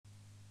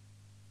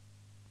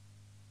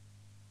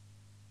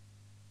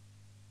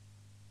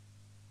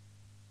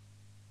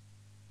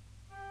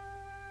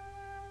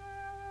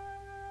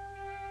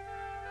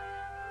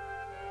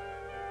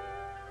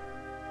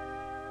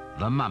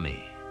The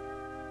Mummy.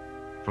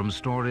 From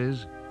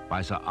stories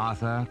by Sir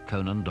Arthur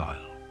Conan Doyle.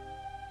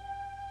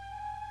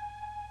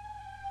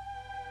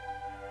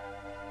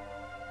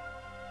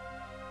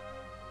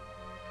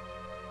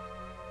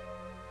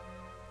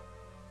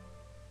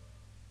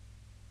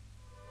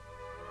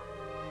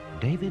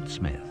 David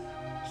Smith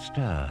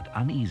stirred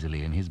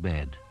uneasily in his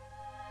bed,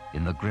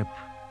 in the grip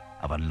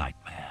of a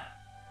nightmare.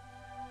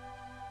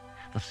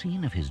 The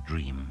scene of his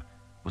dream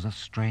was a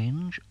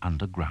strange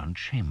underground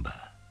chamber.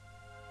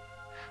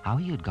 How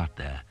he had got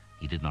there,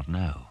 he did not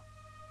know,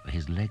 for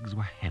his legs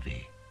were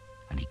heavy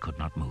and he could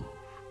not move.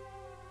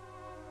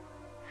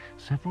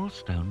 Several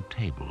stone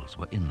tables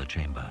were in the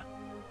chamber,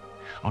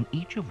 on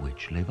each of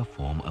which lay the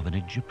form of an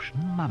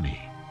Egyptian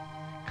mummy,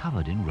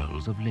 covered in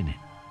rolls of linen.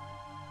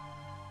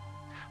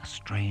 A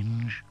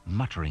strange,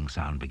 muttering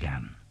sound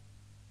began,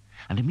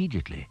 and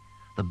immediately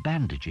the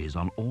bandages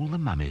on all the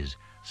mummies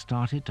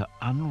started to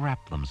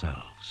unwrap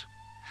themselves,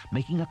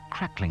 making a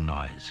crackling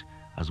noise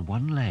as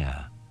one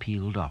layer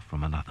peeled off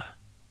from another.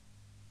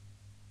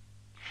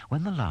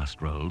 When the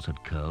last rolls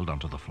had curled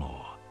onto the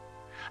floor,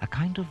 a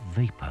kind of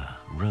vapor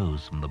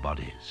rose from the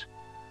bodies,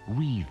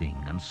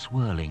 wreathing and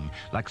swirling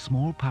like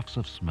small puffs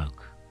of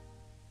smoke.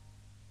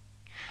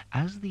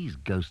 As these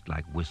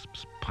ghost-like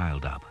wisps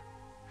piled up,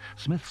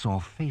 Smith saw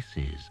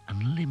faces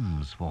and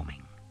limbs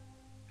forming,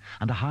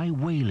 and a high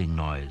wailing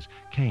noise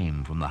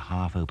came from the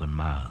half-open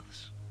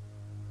mouths.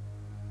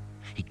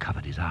 He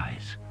covered his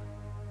eyes,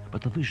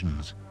 but the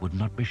visions would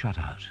not be shut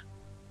out.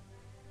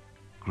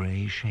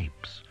 Grey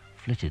shapes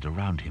flitted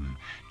around him,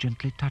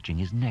 gently touching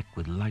his neck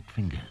with light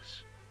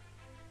fingers.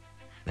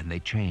 Then they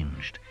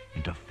changed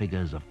into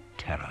figures of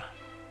terror,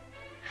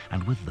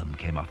 and with them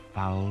came a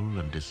foul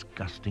and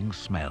disgusting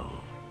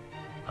smell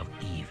of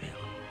evil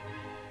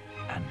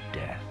and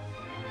death.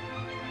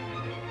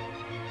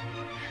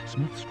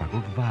 Smith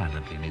struggled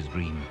violently in his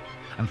dream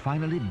and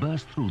finally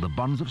burst through the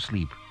bonds of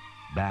sleep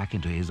back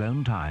into his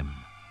own time,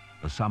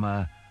 the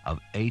summer of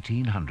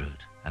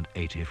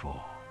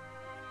 1884.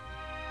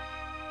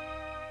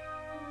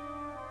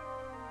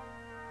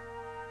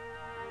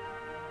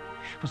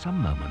 For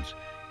some moments,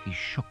 he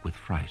shook with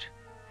fright,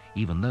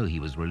 even though he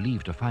was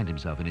relieved to find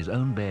himself in his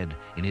own bed,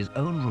 in his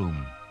own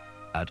room,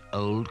 at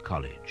Old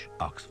College,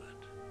 Oxford.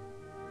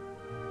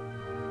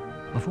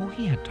 Before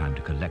he had time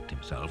to collect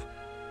himself,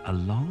 a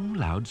long,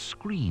 loud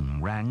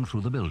scream rang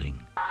through the building.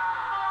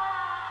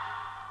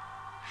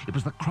 It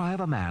was the cry of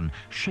a man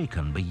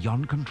shaken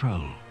beyond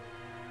control.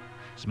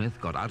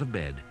 Smith got out of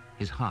bed,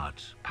 his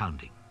heart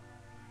pounding.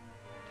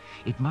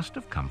 It must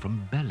have come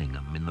from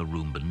Bellingham in the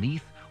room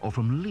beneath, or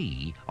from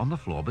Lee on the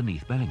floor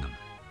beneath Bellingham.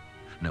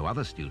 No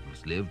other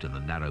students lived in the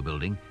narrow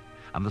building,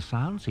 and the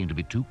sound seemed to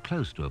be too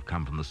close to have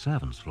come from the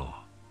servants' floor.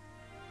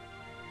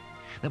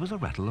 There was a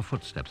rattle of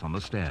footsteps on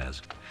the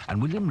stairs, and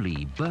William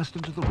Lee burst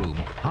into the room,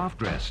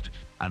 half-dressed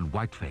and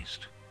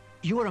white-faced.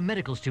 "You are a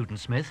medical student,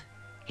 Smith,"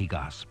 he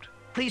gasped.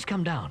 "Please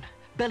come down.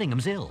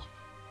 Bellingham's ill."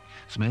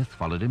 Smith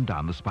followed him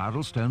down the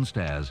spiral stone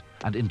stairs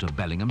and into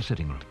Bellingham's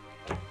sitting room.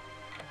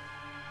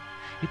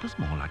 It was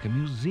more like a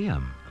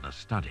museum than a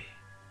study.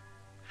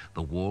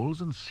 The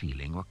walls and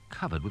ceiling were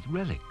covered with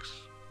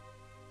relics.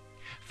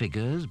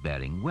 Figures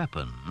bearing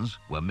weapons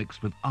were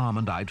mixed with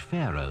almond-eyed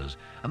pharaohs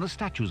and the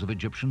statues of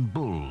Egyptian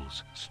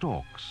bulls,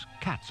 storks,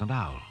 cats and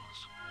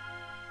owls.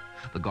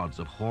 The gods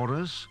of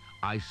Horus,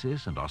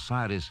 Isis and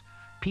Osiris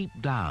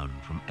peeped down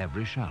from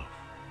every shelf.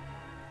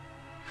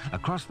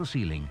 Across the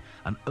ceiling,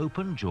 an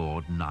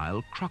open-jawed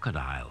Nile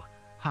crocodile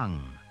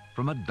hung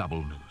from a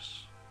double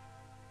noose.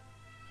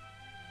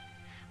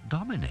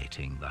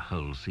 Dominating the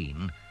whole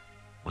scene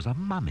was a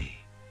mummy,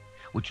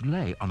 which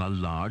lay on a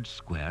large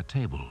square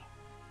table.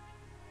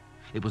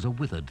 It was a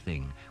withered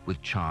thing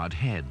with charred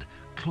head,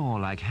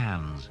 claw-like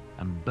hands,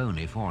 and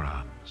bony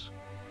forearms.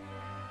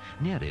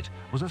 Near it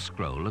was a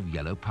scroll of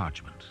yellow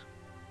parchment.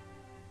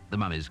 The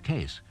mummy's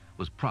case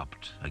was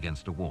propped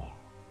against a wall.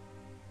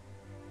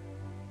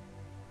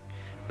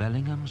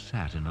 Bellingham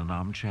sat in an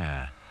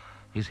armchair,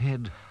 his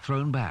head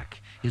thrown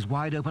back, his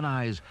wide-open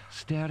eyes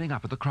staring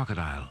up at the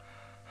crocodile,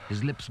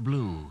 his lips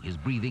blue, his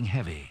breathing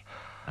heavy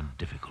and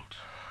difficult.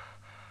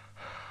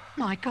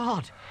 "My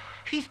God,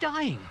 he's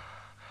dying!"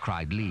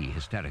 cried Lee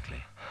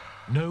hysterically.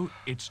 "No,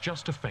 it's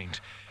just a faint.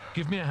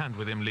 Give me a hand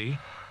with him, Lee.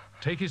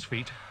 Take his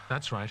feet.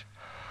 That's right.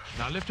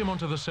 Now lift him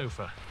onto the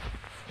sofa.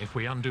 If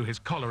we undo his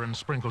collar and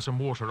sprinkle some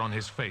water on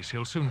his face,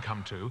 he'll soon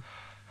come to.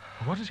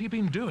 What has he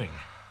been doing?"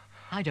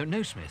 "I don't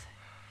know, Smith.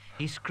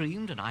 He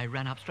screamed and I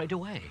ran up straight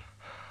away.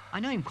 I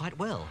know him quite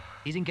well.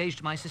 He's engaged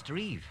to my sister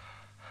Eve.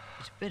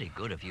 It's very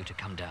good of you to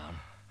come down."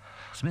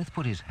 Smith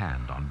put his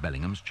hand on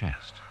Bellingham's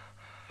chest.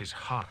 "His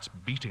heart's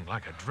beating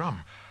like a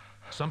drum.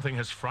 Something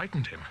has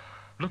frightened him.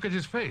 Look at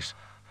his face.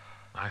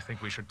 I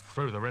think we should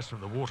throw the rest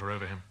of the water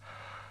over him."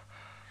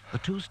 The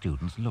two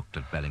students looked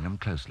at Bellingham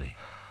closely.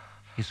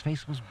 His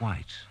face was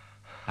white,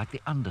 like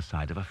the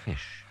underside of a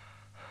fish.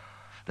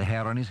 The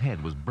hair on his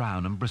head was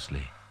brown and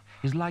bristly.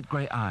 His light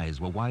grey eyes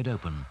were wide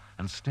open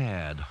and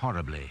stared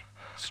horribly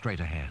straight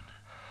ahead.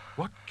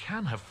 "What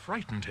can have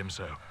frightened him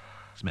so?"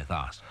 Smith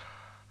asked.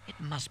 It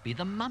must be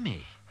the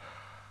mummy.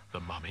 The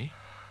mummy?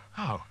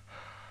 How?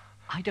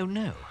 I don't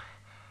know.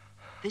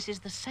 This is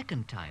the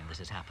second time this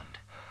has happened.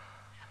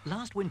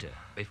 Last winter,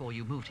 before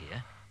you moved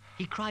here,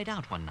 he cried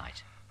out one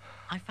night.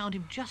 I found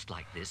him just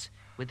like this,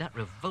 with that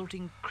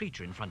revolting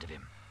creature in front of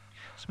him.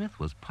 Smith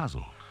was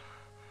puzzled.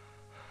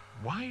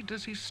 Why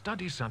does he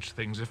study such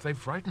things if they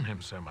frighten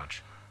him so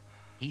much?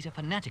 He's a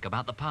fanatic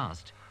about the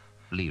past.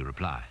 Lee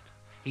replied.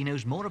 He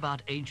knows more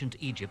about ancient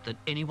Egypt than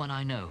anyone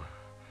I know.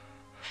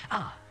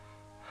 Ah,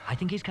 I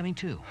think he's coming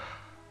too.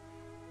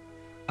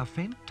 A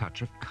faint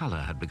touch of colour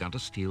had begun to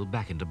steal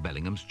back into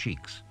Bellingham's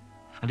cheeks,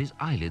 and his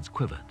eyelids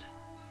quivered.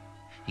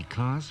 He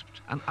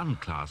clasped and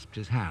unclasped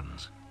his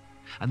hands,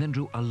 and then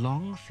drew a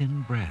long,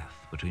 thin breath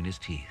between his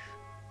teeth.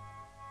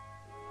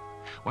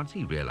 Once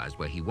he realized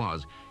where he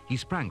was, he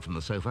sprang from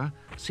the sofa,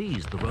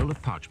 seized the roll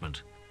of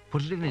parchment,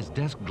 put it in his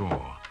desk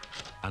drawer,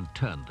 and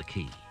turned the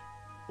key.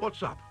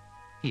 What's up?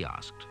 He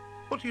asked.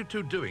 What are you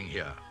two doing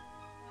here?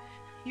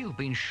 You've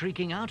been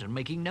shrieking out and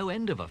making no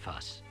end of a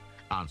fuss,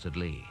 Answered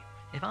Lee.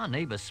 If our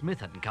neighbour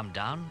Smith hadn't come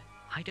down,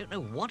 I don't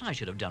know what I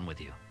should have done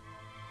with you.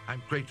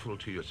 I'm grateful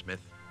to you,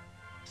 Smith.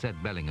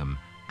 Said Bellingham,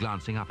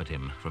 glancing up at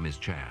him from his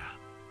chair.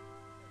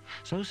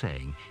 So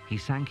saying, he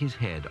sank his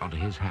head onto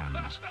his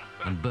hands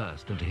and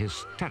burst into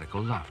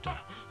hysterical laughter.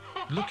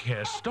 Look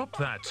here, stop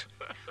that!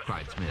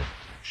 Cried Smith,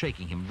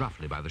 shaking him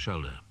roughly by the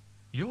shoulder.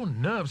 Your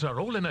nerves are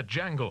all in a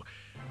jangle.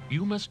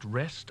 You must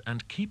rest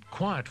and keep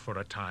quiet for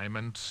a time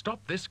and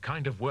stop this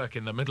kind of work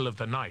in the middle of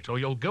the night, or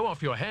you'll go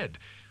off your head.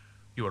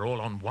 You are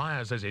all on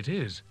wires as it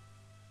is.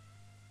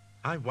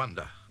 I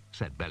wonder,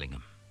 Said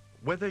Bellingham.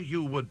 whether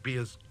you would be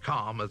as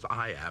calm as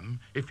I am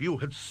if you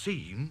had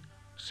seen...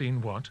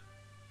 Seen what?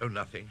 Oh,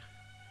 nothing.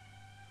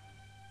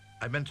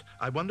 I meant,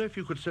 I wonder if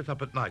you could sit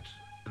up at night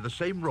in the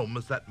same room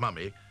as that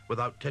mummy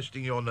without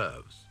testing your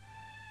nerves.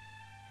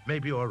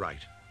 Maybe you're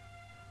right.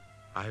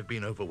 I have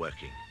been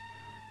overworking.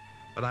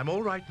 But I'm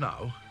all right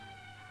now.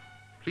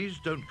 Please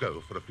don't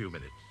go for a few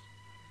minutes.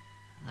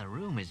 The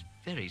room is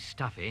very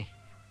stuffy.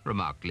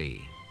 Remarked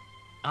Lee.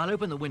 I'll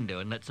open the window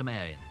and let some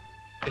air in.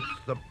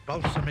 It's the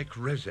balsamic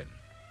resin.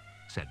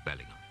 Said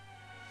Bellingham.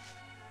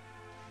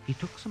 He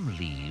took some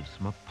leaves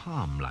from a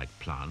palm-like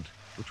plant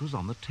which was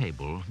on the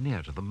table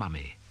near to the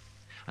mummy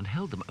and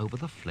held them over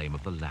the flame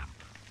of the lamp.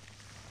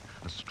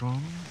 A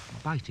strong,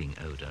 biting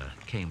odour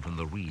came from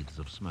the wreaths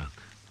of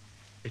smoke.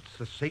 It's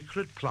the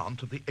sacred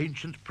plant of the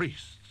ancient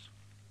priests.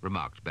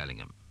 Remarked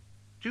Bellingham.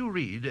 Do you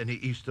read any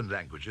Eastern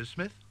languages,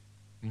 Smith?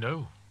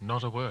 No,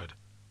 not a word.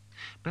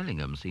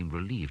 Bellingham seemed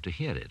relieved to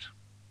hear it.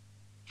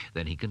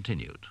 Then he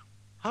continued.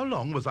 How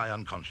long was I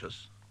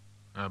unconscious?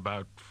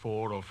 About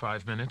 4 or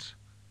 5 minutes.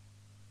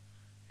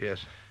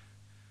 Yes,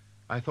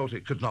 I thought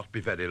it could not be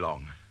very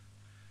long.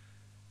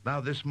 Now,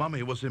 this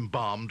mummy was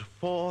embalmed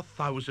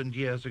 4,000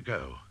 years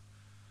ago.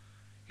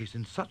 He's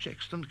in such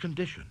excellent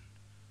condition.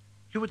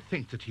 You would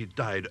think that he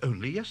died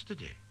only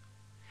yesterday.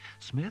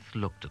 Smith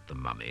looked at the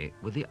mummy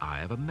with the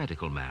eye of a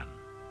medical man.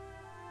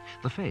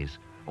 The face,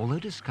 although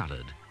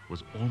discoloured,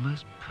 was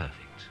almost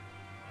perfect.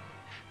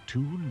 2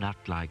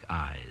 nut-like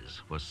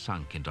eyes were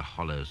sunk into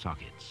hollow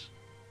sockets.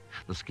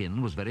 The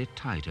skin was very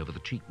tight over the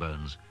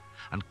cheekbones,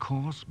 and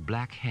coarse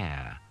black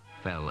hair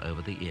fell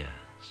over the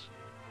ears.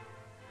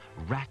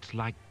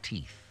 Rat-like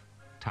teeth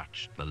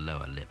touched the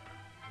lower lip.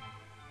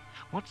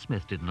 What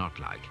Smith did not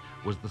like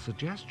was the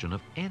suggestion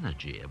of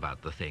energy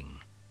about the thing,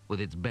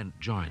 with its bent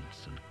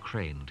joints and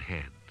craned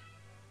head.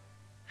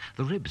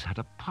 The ribs had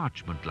a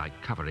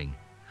parchment-like covering,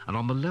 and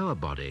on the lower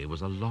body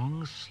was a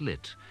long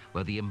slit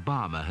where the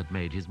embalmer had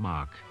made his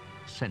mark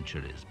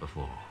centuries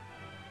before.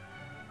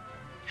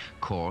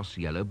 Coarse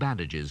yellow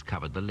bandages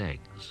covered the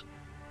legs.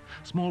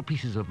 Small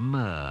pieces of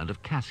myrrh and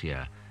of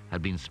cassia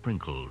had been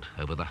sprinkled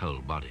over the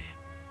whole body.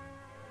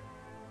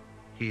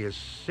 He is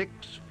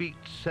 6 feet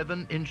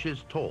 7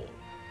 inches tall.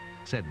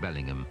 Said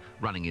Bellingham,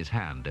 running his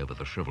hand over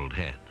the shriveled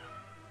head.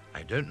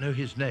 I don't know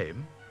his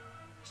name,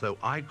 so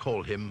I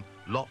call him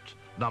Lot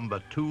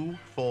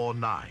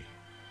No.249,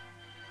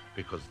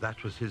 because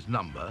that was his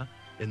number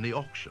in the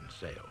auction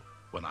sale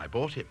when I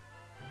bought him.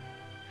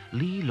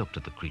 Lee looked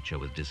at the creature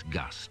with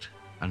disgust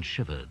and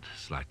shivered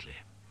slightly.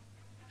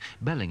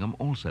 Bellingham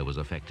also was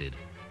affected,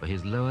 for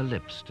his lower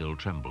lip still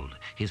trembled,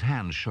 his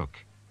hand shook,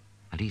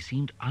 and he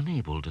seemed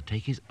unable to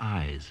take his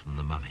eyes from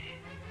the mummy.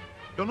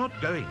 You're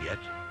not going yet.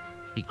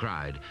 He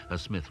cried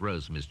as Smith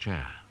rose from his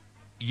chair.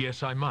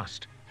 Yes, I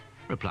must.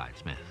 Replied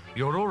Smith.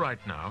 You're all right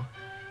now.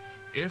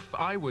 If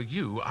I were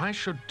you, I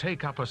should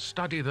take up a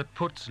study that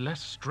puts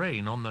less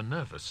strain on the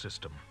nervous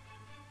system.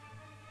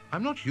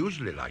 I'm not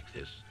usually like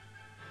this.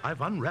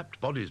 I've unwrapped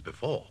bodies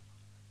before.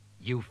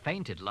 You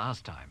fainted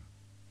last time.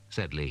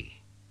 Said Lee.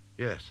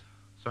 Yes,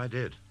 so I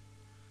did.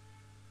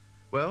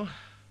 Well,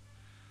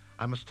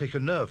 I must take a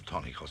nerve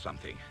tonic or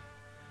something.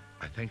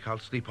 I think I'll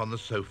sleep on the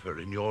sofa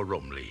in your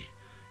room, Lee,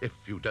 if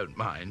you don't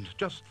mind,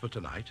 just for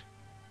tonight.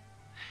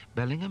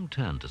 Bellingham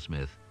turned to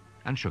Smith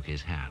and shook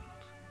his hand.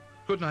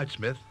 Good night,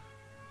 Smith.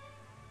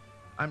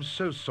 I'm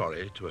so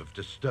sorry to have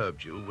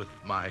disturbed you with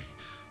my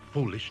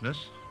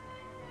foolishness.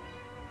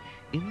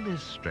 In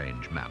this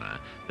strange manner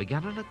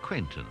began an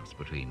acquaintance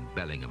between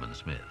Bellingham and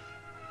Smith.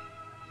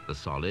 The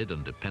solid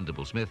and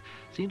dependable Smith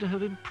seemed to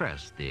have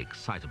impressed the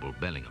excitable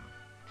Bellingham,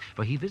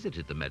 for he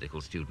visited the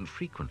medical student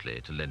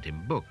frequently to lend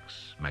him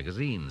books,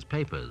 magazines,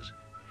 papers,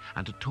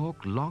 and to talk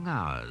long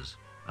hours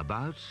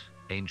about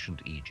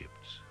ancient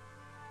Egypt.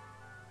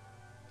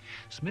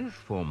 Smith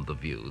formed the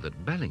view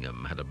that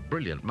Bellingham had a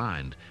brilliant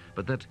mind,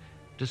 but that,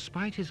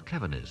 despite his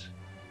cleverness,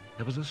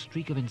 there was a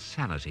streak of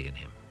insanity in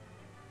him.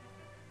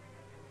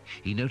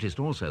 He noticed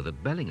also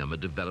that Bellingham had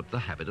developed the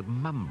habit of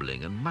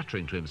mumbling and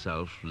muttering to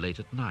himself late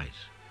at night.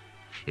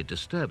 It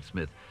disturbed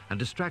Smith and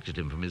distracted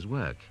him from his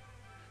work,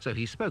 so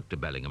he spoke to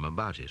Bellingham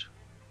about it.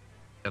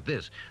 At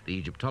this, the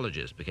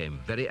Egyptologist became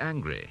very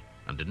angry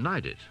and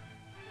denied it.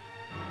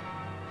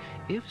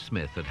 If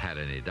Smith had had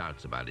any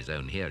doubts about his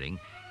own hearing,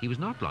 he was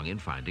not long in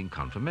finding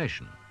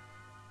confirmation.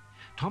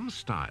 Tom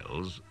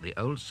Styles, the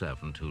old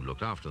servant who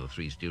looked after the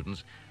three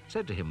students,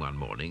 said to him one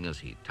morning as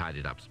he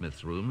tidied up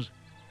Smith's rooms,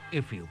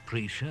 If you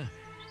please, sir,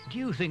 do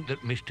you think that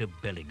Mr.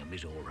 Bellingham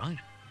is all right?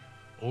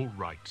 All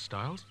right,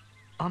 Styles?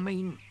 I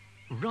mean,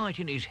 right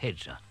in his head,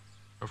 sir.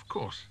 Of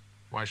course.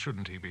 Why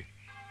shouldn't he be?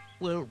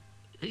 Well,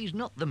 he's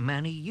not the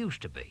man he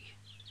used to be.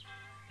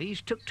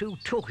 He's took to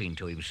talking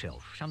to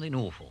himself, something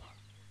awful.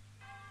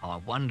 I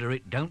wonder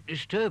it don't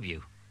disturb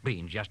you,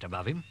 being just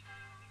above him.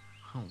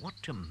 What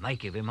to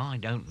make of him, I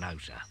don't know,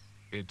 sir.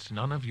 It's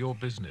none of your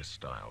business,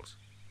 Styles.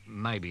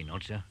 Maybe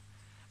not, sir.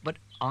 But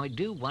I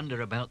do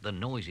wonder about the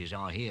noises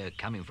I hear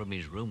coming from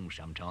his room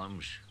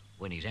sometimes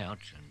when he's out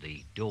and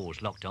the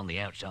door's locked on the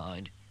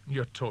outside.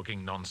 You're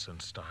talking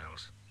nonsense,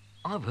 Styles.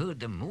 I've heard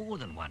them more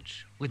than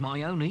once, with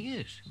my own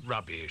ears.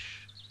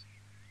 Rubbish.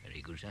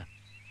 Very good, sir.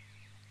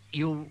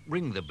 You'll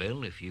ring the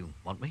bell if you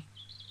want me.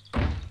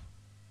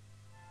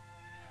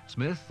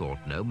 Smith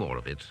thought no more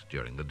of it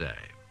during the day.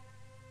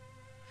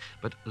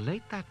 But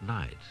late that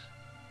night,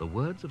 the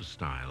words of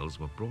Styles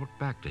were brought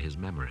back to his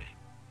memory.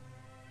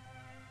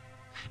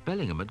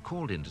 Bellingham had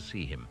called in to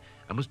see him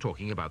and was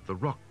talking about the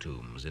rock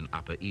tombs in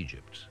Upper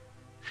Egypt,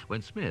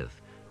 when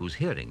Smith, whose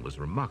hearing was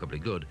remarkably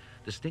good,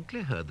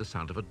 distinctly heard the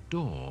sound of a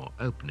door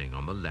opening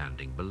on the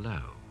landing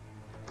below.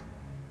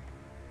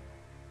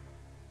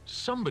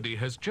 Somebody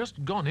has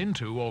just gone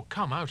into or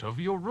come out of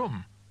your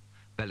room.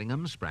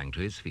 Bellingham sprang to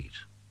his feet.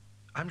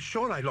 I'm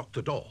sure I locked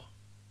the door.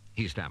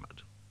 He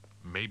stammered.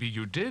 Maybe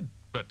you did,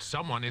 but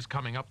someone is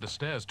coming up the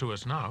stairs to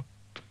us now.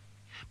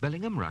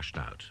 Bellingham rushed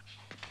out.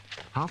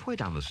 Halfway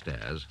down the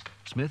stairs,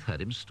 Smith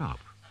heard him stop.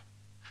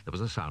 There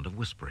was a sound of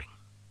whispering.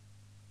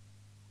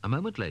 A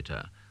moment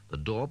later, the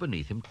door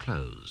beneath him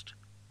closed,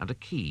 and a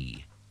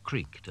key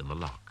creaked in the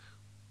lock.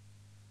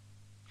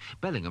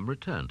 Bellingham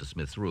returned to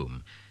Smith's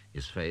room.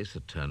 His face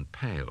had turned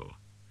pale,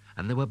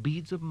 and there were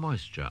beads of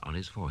moisture on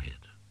his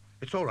forehead.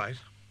 It's all right.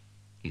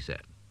 He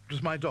said. It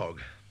was my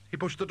dog. He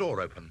pushed the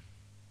door open.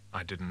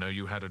 I didn't know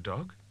you had a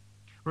dog.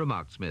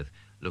 Remarked Smith,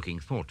 looking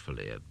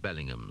thoughtfully at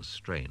Bellingham's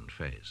strained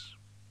face.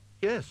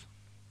 Yes.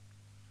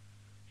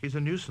 He's a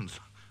nuisance.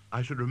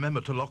 I should remember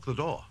to lock the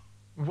door.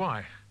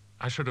 Why?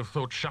 I should have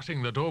thought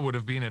shutting the door would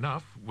have been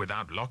enough,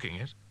 without locking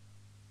it.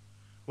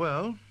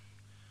 Well,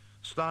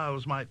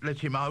 Styles might let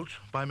him out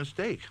by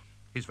mistake.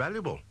 He's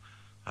valuable.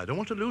 I don't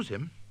want to lose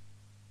him.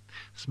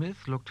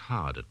 Smith looked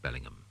hard at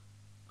Bellingham.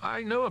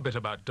 I know a bit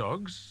about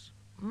dogs.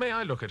 May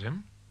I look at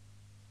him?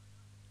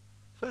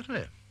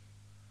 Certainly.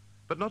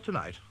 But not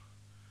tonight.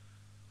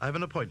 I have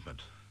an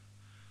appointment.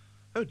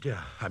 Oh, dear,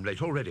 I'm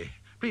late already.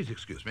 Please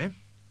excuse me.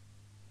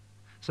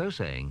 So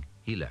saying,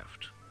 he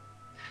left.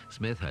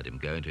 Smith heard him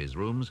go into his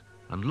rooms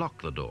and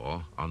lock the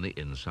door on the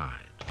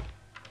inside.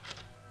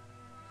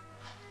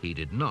 He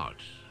did not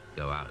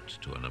go out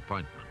to an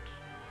appointment.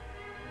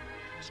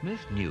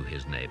 Smith knew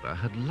his neighbor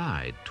had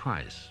lied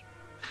twice,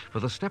 for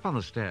the step on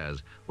the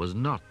stairs was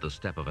not the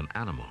step of an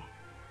animal.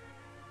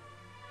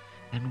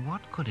 Then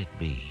what could it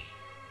be?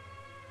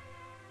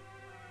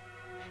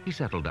 He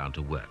settled down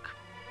to work,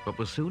 but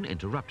was soon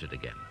interrupted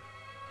again.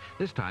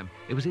 This time,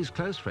 it was his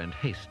close friend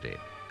Hasty,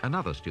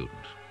 another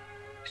student.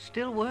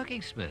 Still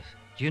working, Smith.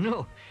 Do you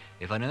know,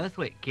 if an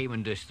earthquake came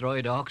and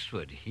destroyed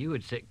Oxford, you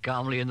would sit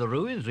calmly in the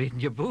ruins reading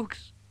your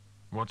books.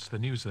 What's the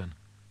news then?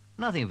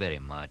 Nothing very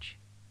much.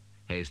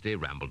 Hasty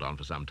rambled on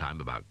for some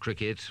time about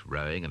cricket,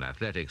 rowing and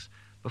athletics,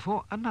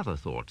 before another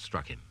thought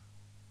struck him.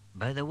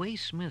 By the way,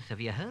 Smith,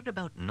 have you heard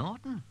about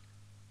Norton?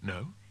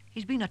 No?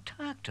 He's been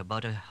attacked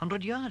about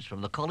 100 yards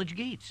from the college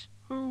gates.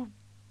 Who?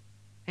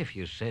 If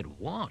you said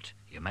what,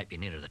 you might be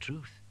nearer the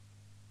truth.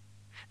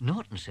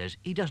 Norton says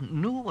he doesn't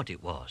know what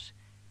it was,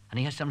 and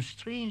he has some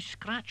strange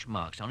scratch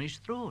marks on his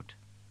throat.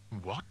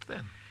 What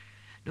then?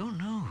 Don't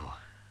know.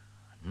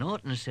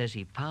 Norton says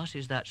he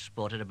passes that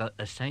spot at about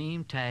the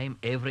same time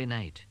every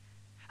night.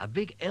 A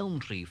big elm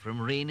tree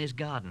from Rainey's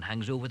garden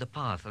hangs over the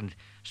path, and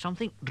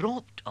something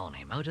dropped on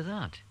him out of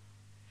that.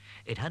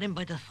 It had him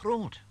by the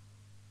throat.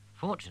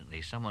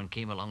 Fortunately, someone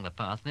came along the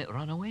path and it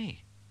ran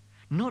away.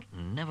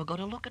 Norton never got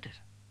a look at it.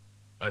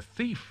 A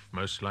thief,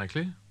 most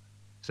likely.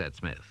 Said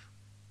Smith.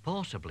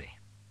 Possibly.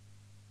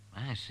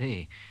 I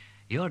see.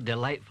 Your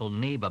delightful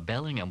neighbour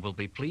Bellingham will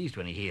be pleased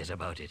when he hears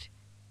about it.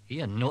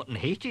 He and Norton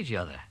hate each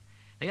other.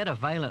 They had a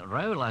violent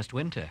row last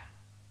winter.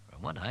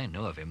 From what I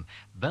know of him,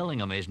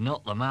 Bellingham is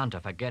not the man to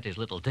forget his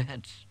little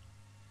debts.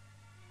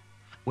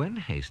 When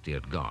Hasty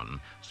had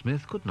gone,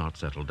 Smith could not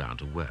settle down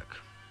to work.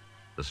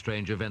 The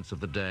strange events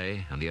of the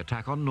day and the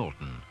attack on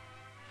Norton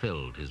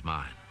filled his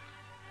mind.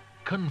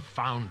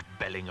 Confound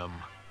Bellingham.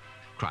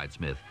 Cried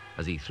Smith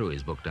as he threw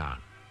his book down.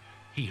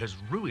 He has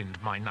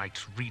ruined my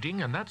night's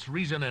reading, and that's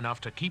reason enough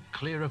to keep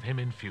clear of him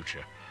in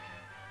future.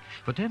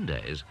 For 10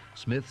 days,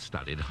 Smith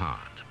studied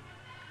hard.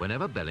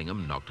 Whenever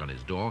Bellingham knocked on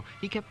his door,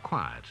 he kept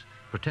quiet,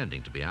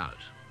 pretending to be out.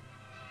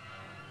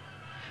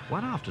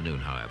 One afternoon,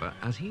 however,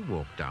 as he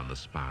walked down the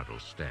spiral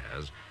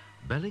stairs,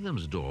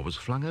 Bellingham's door was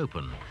flung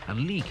open,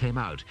 and Lee came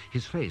out,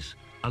 his face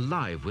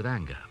alive with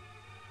anger.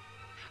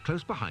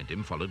 Close behind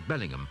him followed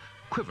Bellingham,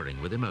 quivering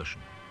with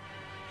emotion.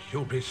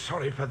 You'll be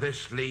sorry for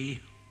this,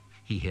 Lee,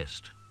 he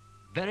hissed.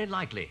 Very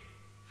likely.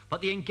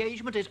 But the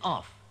engagement is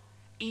off.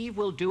 Eve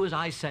will do as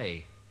I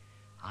say.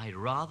 I'd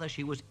rather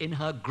she was in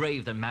her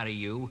grave than marry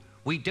you.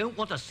 We don't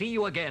want to see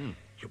you again.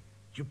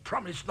 You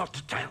promised not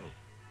to tell.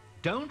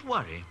 Don't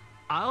worry.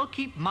 I'll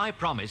keep my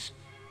promise.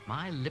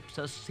 My lips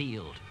are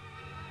sealed.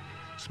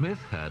 Smith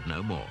heard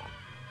no more,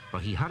 for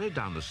he hurried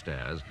down the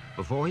stairs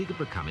before he could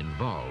become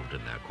involved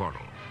in their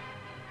quarrel.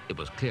 It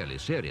was clearly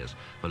serious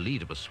for Lee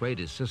to persuade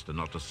his sister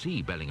not to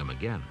see Bellingham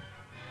again.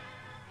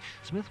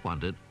 Smith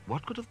wondered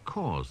what could have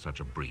caused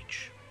such a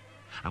breach,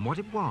 and what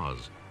it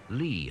was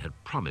Lee had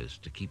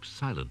promised to keep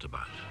silent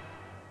about.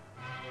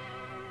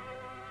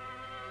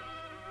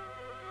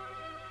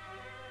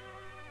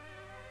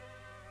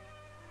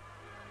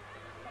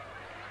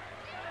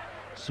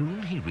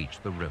 Soon he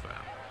reached the river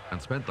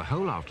and spent the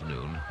whole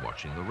afternoon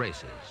watching the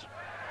races.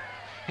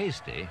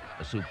 Hasty,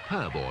 a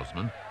superb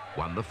oarsman,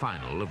 won the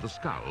final of the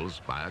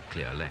sculls by a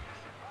clear length.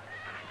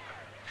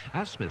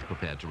 As Smith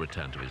prepared to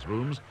return to his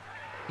rooms,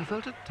 he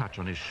felt a touch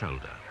on his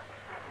shoulder.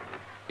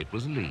 It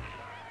was Lee.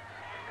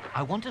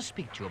 I want to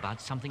speak to you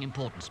about something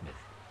important, Smith.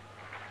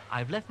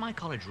 I've left my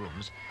college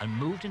rooms and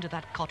moved into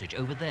that cottage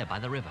over there by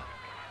the river.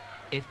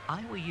 If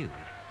I were you,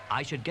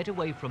 I should get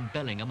away from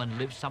Bellingham and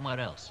live somewhere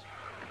else.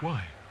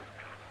 Why?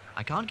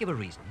 I can't give a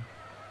reason,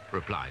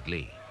 Replied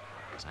Lee.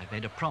 as I've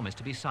made a promise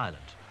to be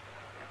silent.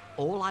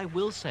 All I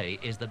will say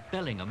is that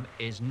Bellingham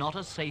is not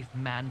a safe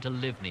man to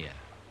live near.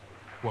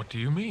 What do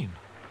you mean?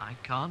 I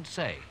can't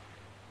say.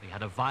 We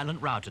had a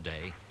violent row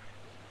today.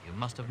 You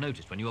must have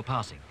noticed when you were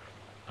passing.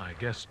 I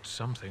guessed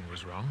something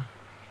was wrong.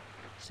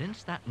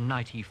 Since that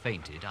night he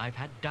fainted, I've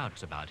had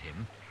doubts about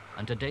him,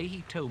 and today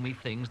he told me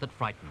things that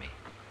frightened me.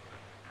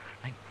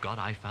 Thank God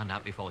I found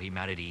out before he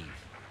married Eve.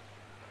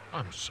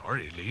 I'm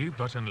sorry, Lee,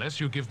 but unless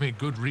you give me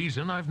good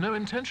reason, I've no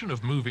intention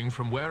of moving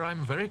from where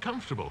I'm very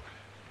comfortable.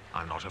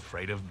 I'm not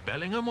afraid of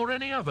Bellingham or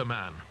any other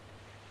man.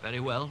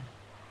 Very well.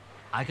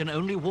 I can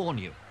only warn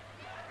you.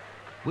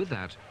 With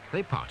that,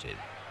 they parted,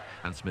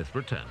 and Smith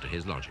returned to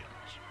his lodgings.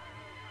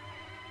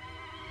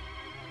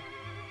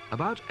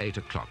 About 8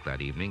 o'clock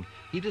that evening,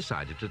 he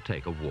decided to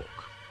take a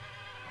walk.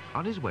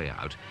 On his way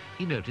out,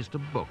 he noticed a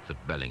book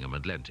that Bellingham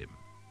had lent him.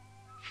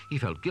 He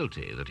felt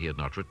guilty that he had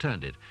not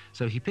returned it,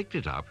 so he picked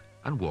it up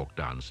and walked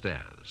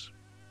downstairs.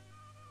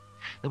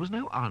 There was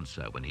no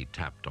answer when he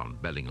tapped on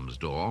Bellingham's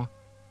door,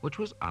 which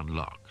was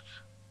unlocked.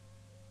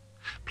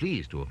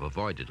 Pleased to have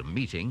avoided a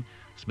meeting,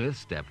 Smith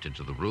stepped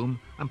into the room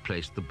and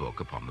placed the book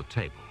upon the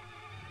table.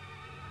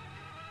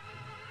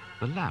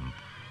 The lamp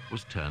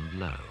was turned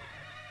low,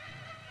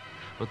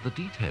 but the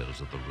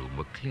details of the room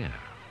were clear.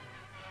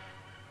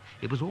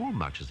 It was all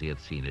much as he had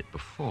seen it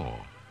before: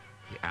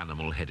 the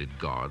animal-headed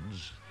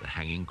gods, the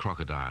hanging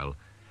crocodile,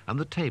 and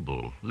the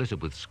table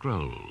littered with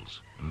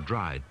scrolls and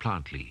dried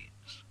plant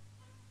leaves.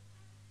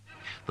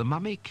 The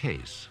mummy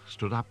case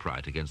stood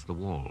upright against the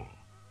wall,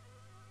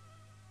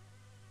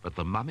 but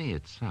the mummy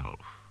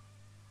itself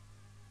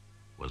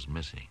was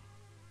missing.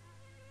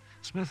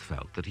 Smith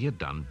felt that he had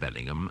done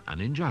Bellingham an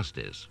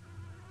injustice,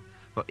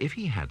 for if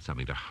he had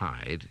something to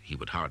hide, he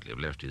would hardly have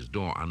left his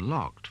door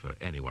unlocked for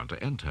anyone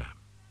to enter.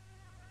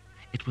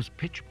 It was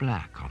pitch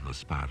black on the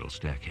spiral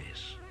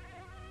staircase.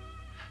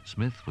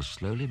 Smith was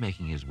slowly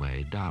making his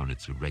way down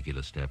its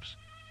irregular steps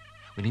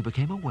when he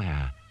became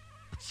aware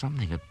that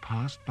something had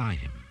passed by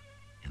him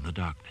in the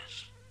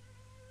darkness.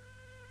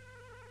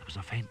 There was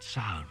a faint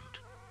sound,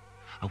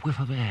 a whiff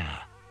of air,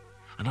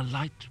 and a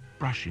light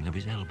brushing of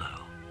his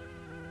elbow,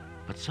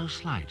 but so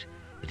slight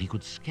that he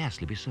could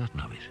scarcely be certain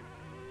of it.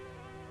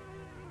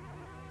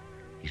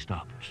 He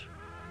stopped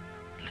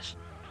and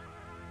listened.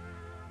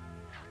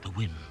 The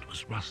wind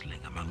was rustling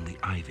among the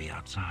ivy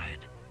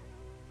outside,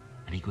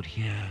 and he could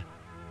hear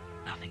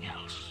nothing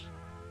else.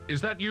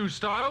 Is that you,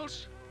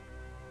 Styles?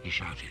 He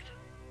shouted.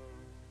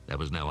 There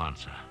was no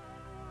answer.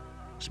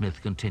 Smith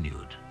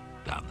continued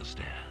down the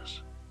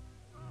stairs.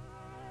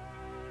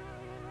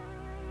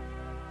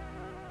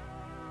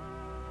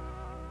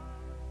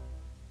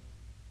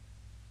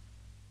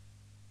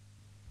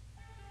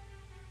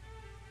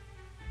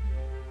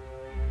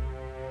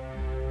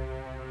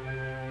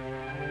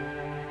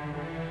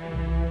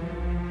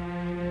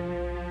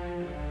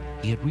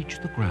 He had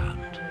reached the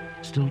ground,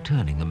 still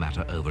turning the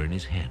matter over in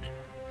his head,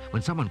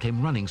 when someone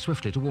came running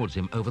swiftly towards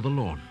him over the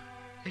lawn.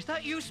 Is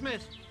that you,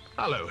 Smith?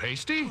 Hello,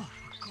 Hasty. Oh,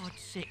 for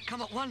God's sake,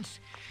 come at once.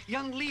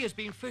 Young Lee has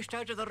been fished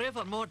out of the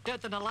river, more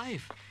dead than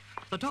alive.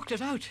 The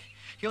doctor's out.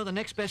 You're the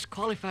next best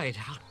qualified.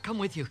 I'll come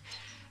with you.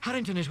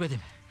 Harrington is with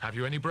him. Have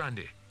you any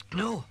brandy?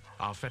 No.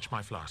 I'll fetch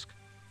my flask.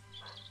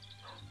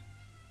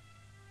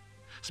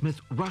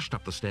 Smith rushed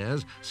up the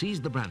stairs,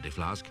 seized the brandy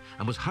flask,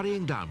 and was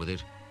hurrying down with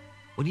it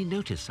when he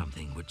noticed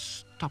something which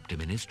stopped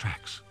him in his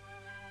tracks.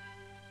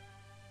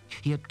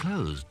 He had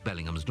closed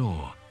Bellingham's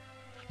door.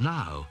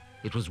 Now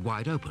it was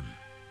wide open.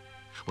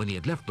 When he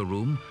had left the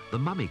room, the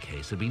mummy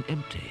case had been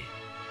empty.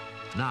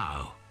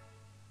 Now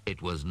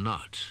it was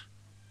not.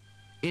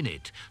 In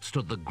it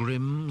stood the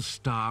grim,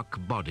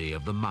 stark body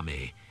of the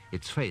mummy,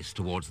 its face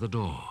towards the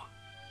door.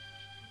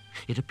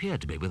 It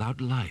appeared to be without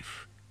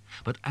life,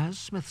 but as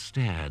Smith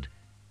stared,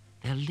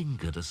 there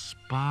lingered a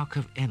spark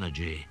of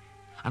energy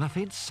and a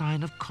faint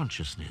sign of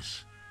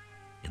consciousness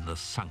in the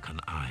sunken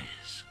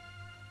eyes.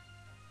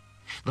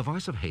 The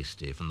voice of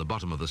Hasty from the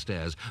bottom of the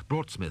stairs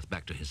brought Smith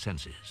back to his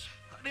senses.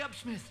 Hurry up,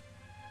 Smith.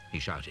 He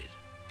shouted.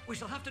 We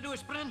shall have to do a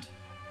sprint.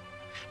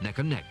 Neck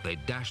and neck, they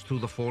dashed through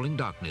the falling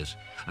darkness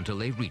until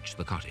they reached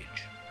the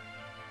cottage.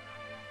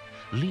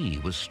 Lee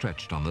was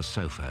stretched on the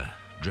sofa,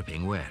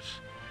 dripping wet,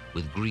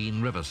 with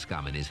green river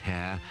scum in his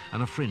hair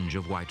and a fringe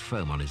of white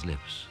foam on his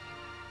lips.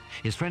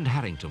 His friend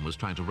Harrington was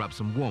trying to rub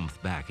some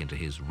warmth back into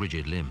his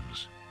rigid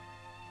limbs.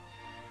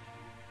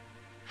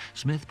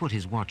 Smith put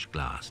his watch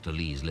glass to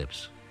Lee's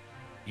lips.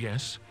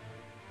 Yes?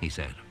 He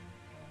said.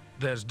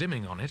 There's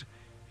dimming on it.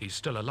 He's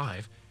still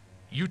alive.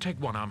 You take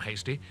one arm,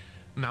 Hasty.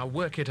 Now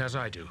work it as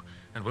I do,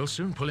 and we'll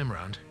soon pull him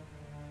round.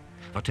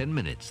 For 10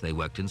 minutes they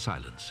worked in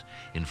silence,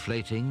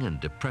 inflating and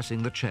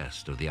depressing the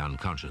chest of the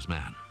unconscious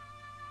man.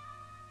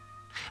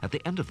 At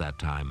the end of that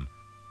time,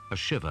 a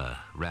shiver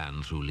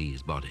ran through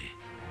Lee's body.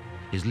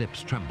 His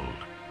lips trembled,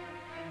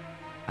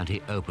 and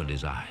he opened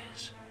his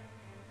eyes.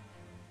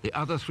 The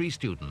other 3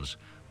 students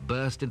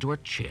burst into a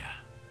cheer.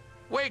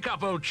 Wake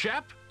up, old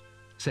chap,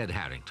 said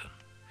Harrington.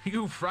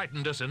 You've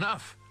frightened us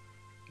enough.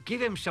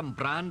 Give him some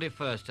brandy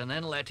first and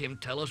then let him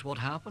tell us what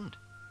happened,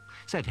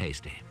 said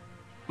Hasty.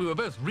 We were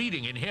both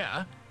reading in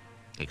here,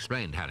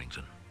 explained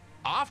Harrington.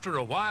 After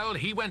a while,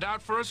 he went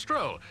out for a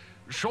stroll.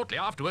 Shortly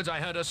afterwards, I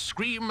heard a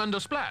scream and a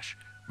splash.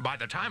 By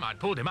the time I'd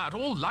pulled him out,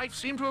 all life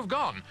seemed to have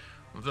gone.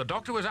 The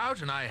doctor was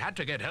out and I had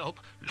to get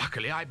help.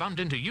 Luckily, I bumped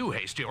into you,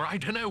 Hasty, or I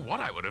don't know what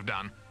I would have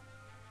done.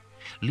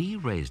 Lee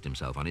raised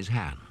himself on his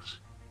hands.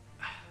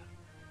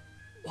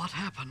 What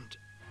happened?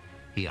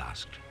 He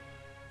asked.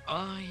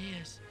 Ah,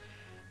 yes.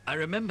 I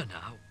remember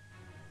now.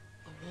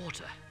 The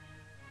water.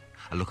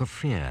 A look of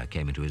fear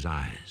came into his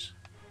eyes.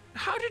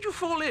 How did you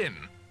fall in?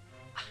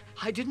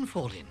 I didn't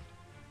fall in.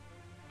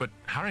 But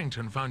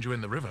Harrington found you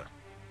in the river.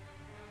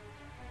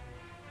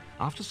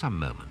 After some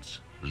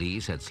moments, Lee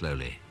said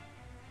slowly,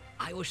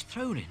 I was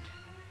thrown in.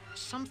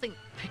 Something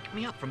picked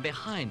me up from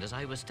behind as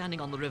I was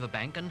standing on the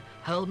riverbank and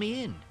hurled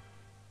me in.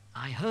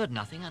 I heard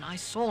nothing and I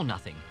saw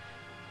nothing,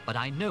 but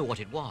I know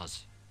what it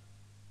was.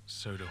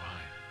 So do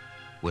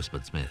I,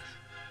 whispered Smith.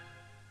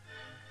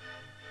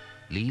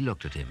 Lee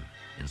looked at him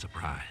in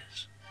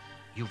surprise.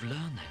 You've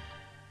learned then?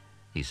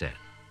 He said.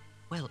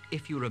 Well,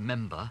 if you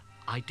remember,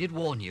 I did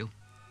warn you.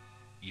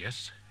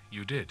 Yes,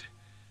 you did.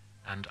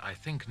 And I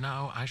think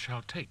now I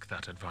shall take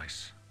that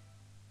advice.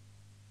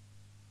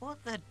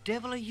 What the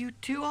devil are you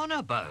 2 on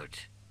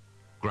about?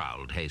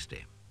 Growled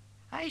Hasty.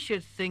 I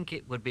should think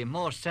it would be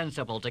more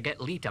sensible to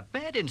get Lee to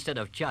bed instead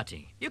of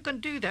chatting. You can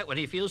do that when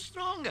he feels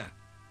stronger.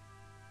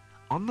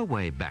 On the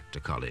way back to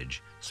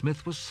college,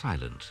 Smith was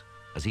silent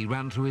as he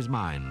ran through his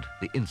mind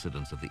the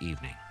incidents of the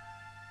evening.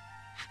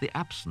 The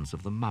absence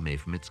of the mummy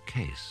from its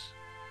case,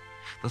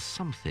 the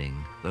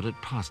something that had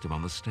passed him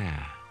on the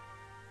stair,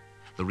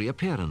 the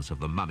reappearance of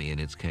the mummy in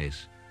its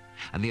case,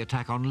 and the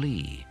attack on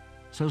Lee,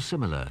 so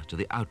similar to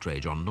the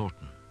outrage on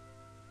Norton.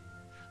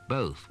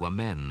 Both were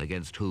men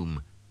against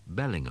whom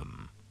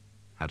Bellingham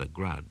had a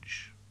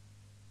grudge.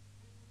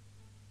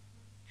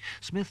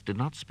 Smith did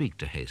not speak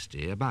to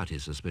Hasty about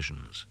his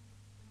suspicions.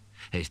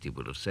 Hasty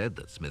would have said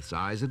that Smith's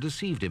eyes had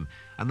deceived him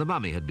and the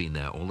mummy had been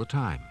there all the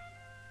time.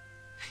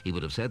 He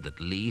would have said that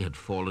Lee had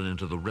fallen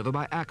into the river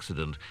by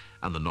accident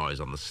and the noise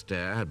on the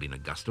stair had been a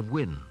gust of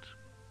wind.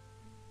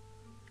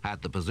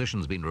 Had the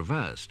positions been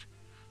reversed,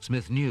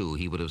 Smith knew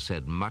he would have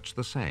said much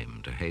the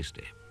same to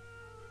Hasty.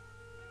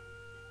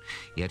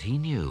 Yet he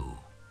knew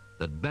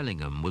that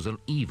Bellingham was an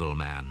evil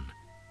man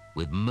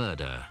with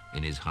murder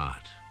in his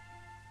heart.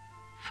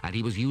 And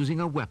he was using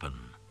a weapon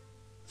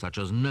such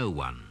as no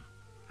one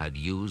had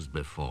used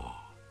before.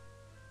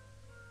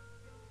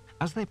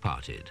 As they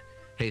parted,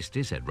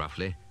 Hasty said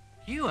roughly,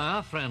 You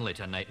are friendly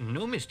tonight,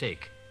 no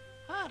mistake.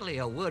 Hardly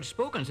a word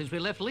spoken since we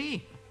left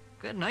Lee.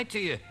 Good night to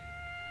you.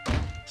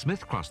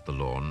 Smith crossed the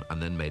lawn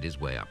and then made his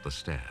way up the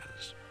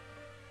stairs.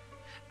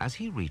 As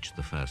he reached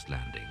the first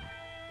landing,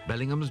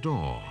 Bellingham's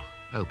door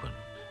opened.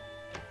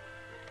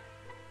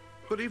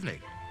 Good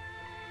evening.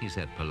 He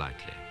said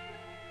politely.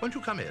 Won't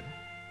you come in?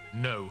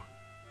 No.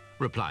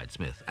 replied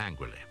Smith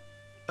angrily.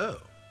 Oh,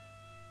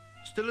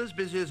 still as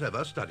busy as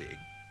ever studying?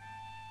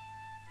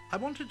 I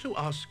wanted to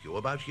ask you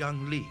about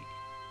young Lee.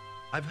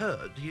 I've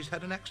heard he's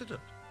had an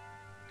accident.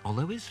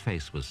 Although his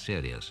face was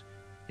serious,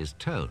 his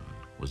tone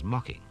was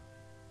mocking.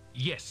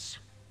 Yes,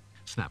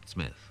 Snapped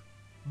Smith.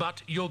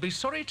 but you'll be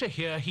sorry to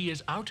hear he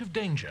is out of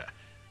danger.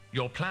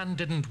 Your plan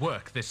didn't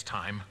work this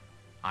time.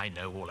 I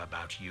know all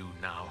about you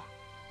now.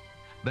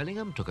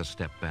 Bellingham took a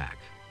step back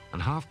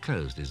and half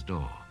closed his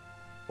door.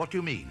 What do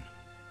you mean?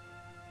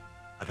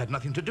 I've had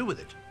nothing to do with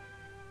it.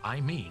 I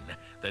mean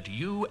that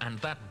you and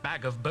that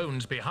bag of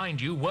bones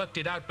behind you worked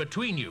it out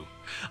between you.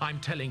 I'm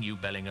telling you,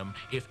 Bellingham,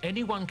 if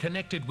anyone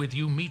connected with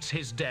you meets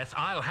his death,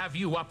 I'll have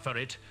you up for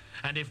it.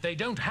 And if they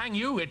don't hang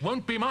you, it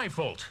won't be my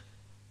fault.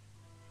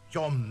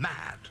 You're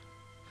mad.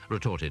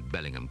 Retorted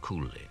Bellingham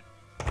coolly.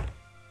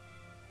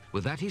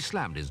 With that, he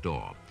slammed his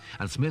door,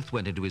 and Smith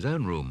went into his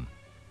own room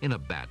in a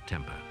bad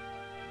temper.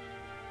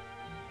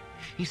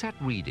 He sat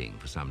reading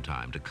for some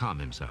time to calm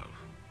himself.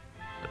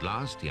 At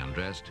last, he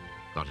undressed,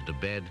 got into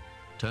bed,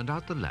 turned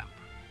out the lamp,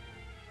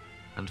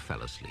 and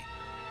fell asleep.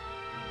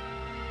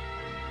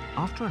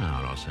 After an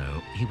hour or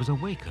so, he was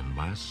awakened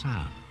by a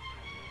sound.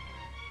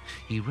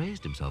 He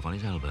raised himself on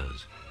his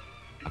elbows.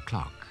 A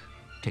clock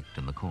ticked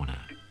in the corner.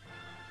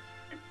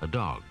 A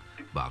dog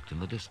barked in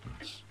the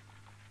distance.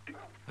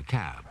 A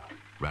cab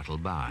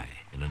rattled by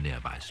in a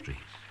nearby street.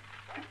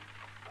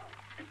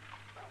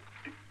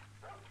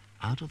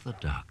 Out of the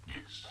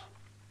darkness,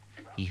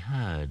 he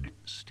heard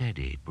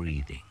steady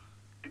breathing.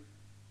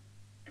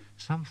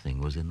 Something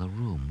was in the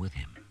room with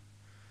him.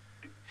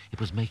 It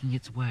was making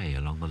its way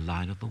along the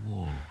line of the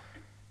wall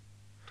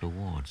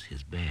towards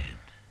his bed.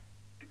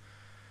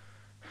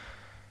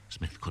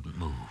 Smith couldn't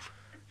move.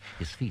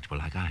 His feet were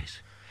like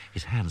ice.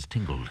 His hands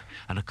tingled,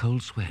 and a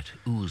cold sweat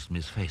oozed from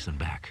his face and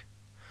back.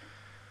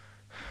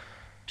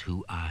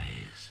 Two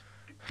eyes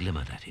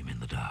glimmered at him in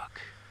the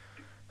dark.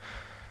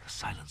 The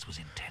silence was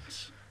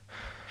intense.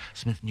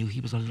 Smith knew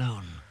he was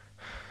alone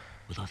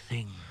with a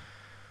thing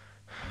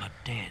from a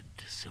dead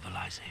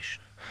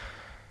civilization.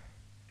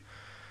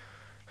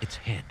 Its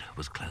head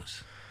was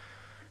close.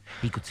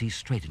 He could see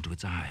straight into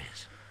its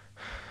eyes.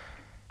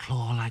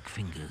 Claw-like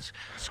fingers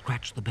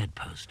scratched the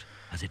bedpost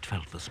as it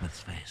felt the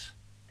Smith's face.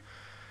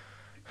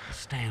 The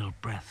stale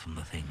breath from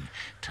the thing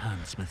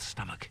turned Smith's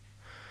stomach.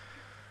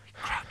 He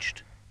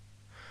crouched,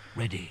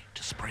 ready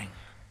to spring.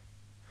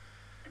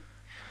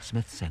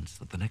 Smith sensed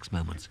that the next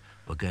moments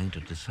were going to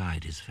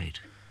decide his fate.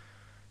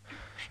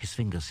 His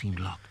fingers seemed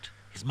locked,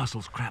 his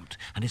muscles cramped,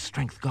 and his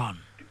strength gone.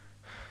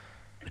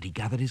 But he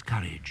gathered his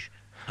courage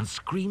and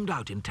screamed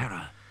out in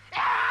terror.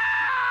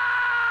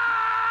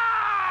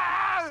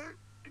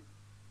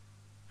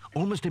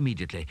 Almost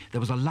immediately,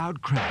 there was a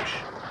loud crash,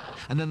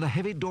 and then the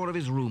heavy door of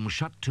his room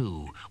shut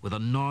to with a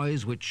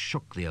noise which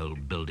shook the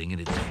old building in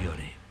its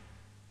fury.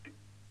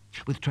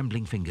 With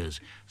trembling fingers,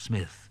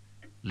 Smith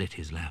lit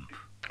his lamp.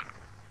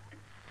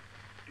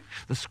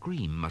 The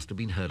scream must have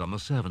been heard on the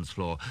servants'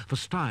 floor, for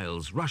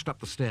Styles rushed up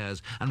the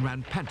stairs and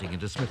ran panting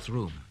into Smith's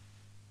room.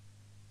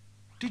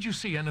 Did you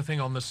see anything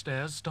on the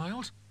stairs,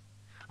 Styles?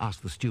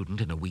 Asked the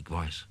student in a weak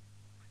voice.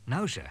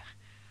 No, sir.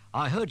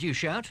 I heard you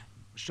shout,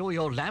 saw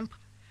your lamp,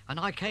 and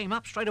I came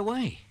up straight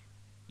away.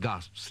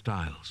 Gasped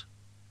Styles.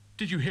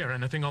 Did you hear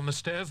anything on the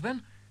stairs,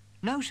 then?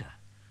 No, sir.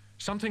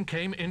 Something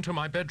came into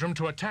my bedroom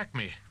to attack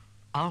me.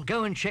 I'll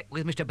go and check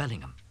with Mr.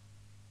 Bellingham.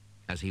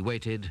 As he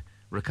waited,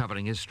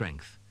 recovering his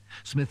strength,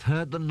 Smith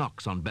heard the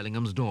knocks on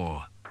Bellingham's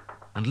door,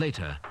 and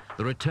later,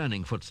 the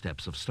returning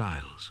footsteps of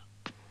Styles.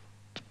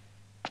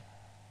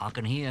 I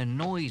can hear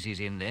noises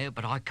in there,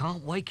 but I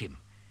can't wake him.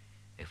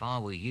 If I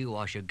were you,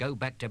 I should go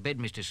back to bed,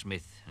 Mr.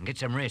 Smith, and get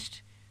some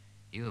rest.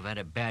 You have had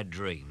a bad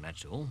dream,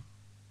 that's all.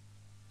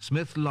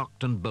 Smith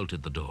locked and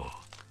bolted the door,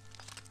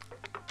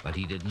 but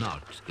he did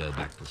not go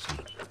back to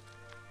sleep.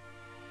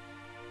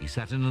 He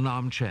sat in an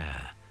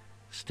armchair,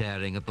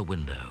 staring at the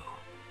window,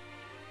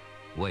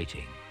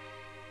 waiting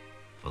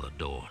for the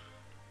dawn.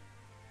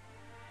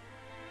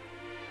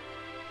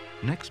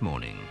 Next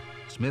morning,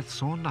 Smith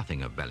saw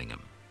nothing of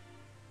Bellingham.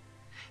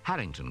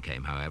 Harrington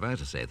came, however,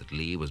 to say that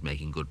Lee was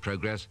making good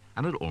progress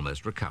and had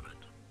almost recovered.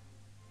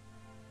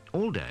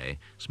 All day,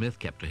 Smith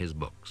kept to his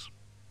books.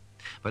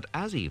 But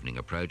as evening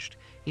approached,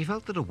 he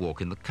felt that a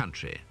walk in the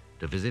country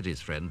to visit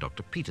his friend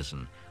Dr.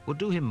 Peterson would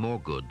do him more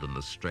good than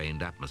the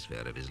strained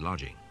atmosphere of his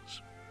lodgings.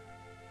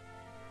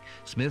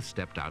 Smith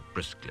stepped out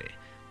briskly,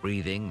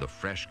 breathing the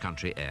fresh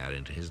country air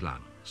into his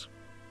lungs.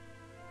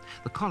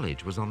 The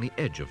college was on the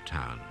edge of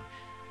town,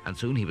 and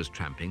soon he was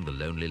tramping the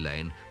lonely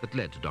lane that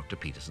led to Dr.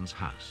 Peterson's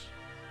house.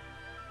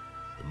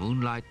 The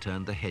moonlight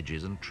turned the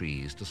hedges and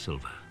trees to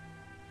silver.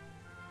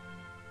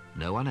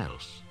 No one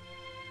else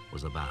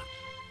was about.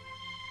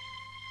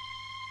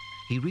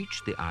 He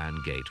reached the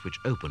iron gate which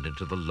opened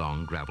into the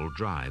long gravel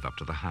drive up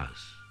to the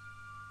house.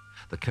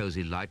 The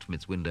cosy light from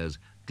its windows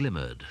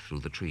glimmered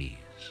through the trees.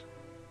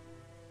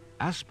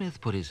 As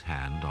Smith put his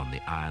hand on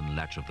the iron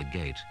latch of the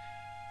gate,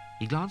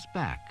 he glanced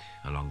back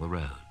along the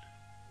road.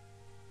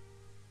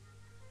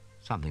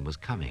 Something was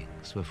coming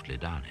swiftly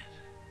down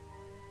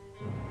it.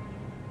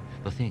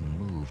 The thing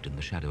moved in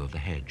the shadow of the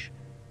hedge.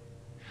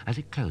 As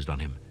it closed on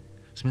him,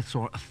 Smith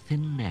saw a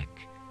thin neck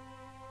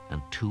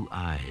and two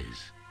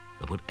eyes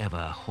that would ever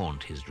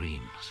haunt his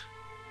dreams.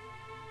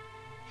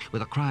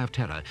 With a cry of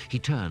terror, he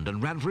turned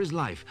and ran for his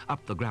life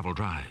up the gravel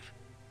drive.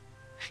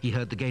 He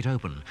heard the gate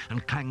open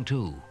and clang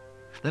to,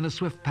 then a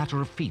swift patter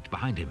of feet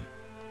behind him.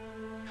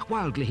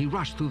 Wildly, he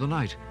rushed through the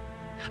night.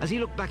 As he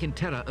looked back in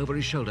terror over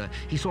his shoulder,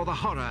 he saw the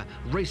horror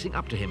racing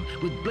up to him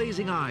with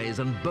blazing eyes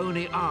and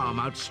bony arm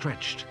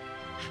outstretched.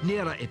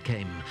 Nearer it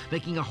came,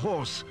 making a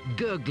hoarse,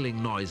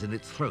 gurgling noise in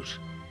its throat.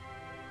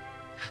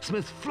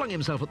 Smith flung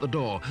himself at the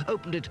door,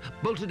 opened it,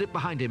 bolted it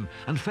behind him,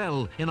 and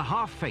fell in a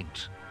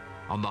half-faint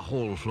on the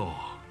hall floor.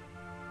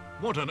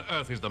 What on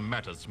earth is the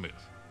matter,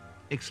 Smith?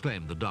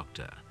 Exclaimed the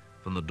doctor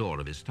from the door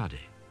of his study.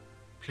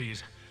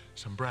 Please,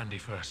 some brandy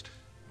first.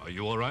 Are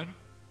you all right?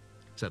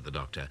 Said the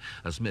doctor,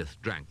 as Smith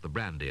drank the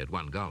brandy at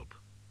one gulp.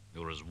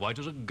 You're as white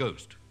as a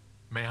ghost.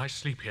 May I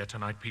sleep here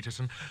tonight,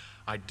 Peterson?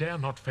 I dare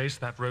not face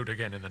that road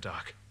again in the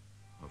dark.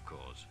 Of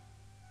course.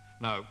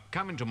 Now,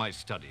 come into my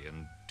study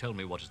and tell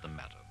me what is the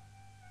matter.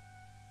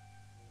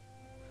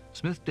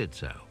 Smith did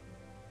so.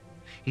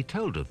 He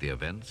told of the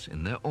events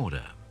in their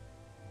order,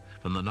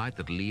 from the night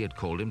that Lee had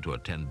called him to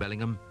attend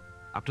Bellingham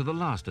up to the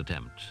last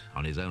attempt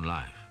on his own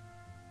life.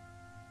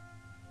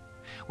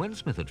 When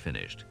Smith had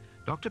finished,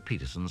 Dr.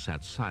 Peterson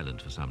sat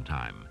silent for some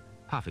time,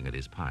 puffing at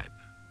his pipe.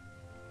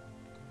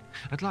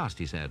 At last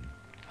he said,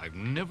 I've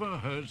never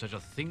heard such a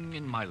thing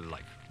in my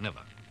life.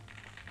 Never.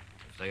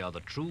 If they are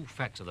the true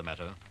facts of the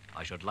matter,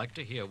 I should like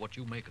to hear what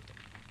you make of them.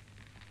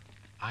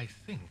 I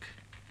think,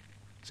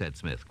 said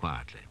Smith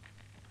quietly,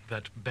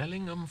 that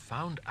Bellingham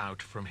found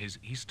out from his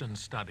Eastern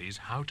studies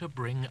how to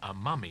bring a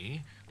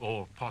mummy,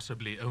 or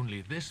possibly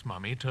only this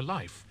mummy, to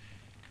life,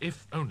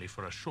 if only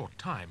for a short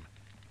time.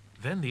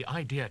 Then the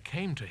idea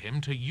came to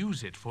him to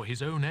use it for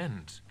his own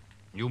ends.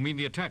 You mean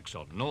the attacks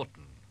on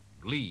Norton,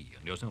 Lee,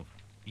 and yourself?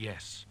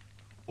 Yes.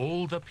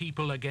 All the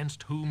people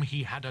against whom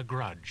he had a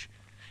grudge.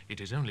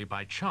 It is only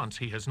by chance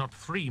he has not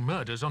 3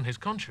 murders on his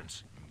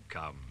conscience.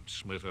 Come,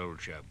 Smith, old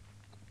chap.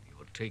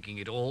 You're taking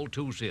it all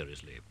too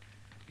seriously.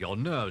 Your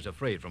nerves are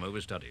frayed from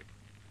overstudy.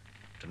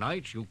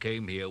 Tonight you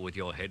came here with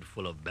your head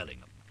full of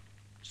Bellingham.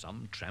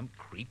 Some tramp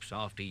creeps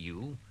after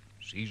you,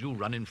 sees you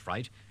run in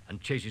fright,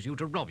 and chases you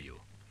to rob you.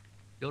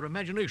 Your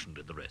imagination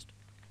did the rest.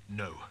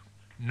 No,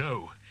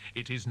 no,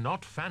 it is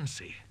not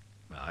fancy.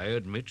 I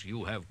admit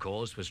you have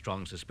cause for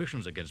strong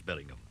suspicions against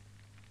Bellingham.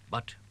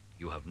 But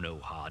you have no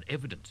hard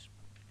evidence.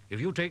 If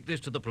you take this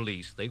to the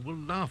police, they will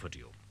laugh at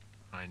you.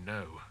 I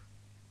know.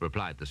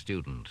 replied the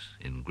student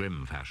in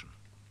grim fashion.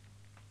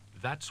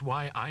 That's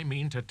why I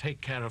mean to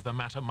take care of the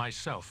matter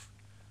myself.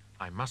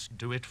 I must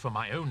do it for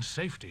my own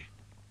safety.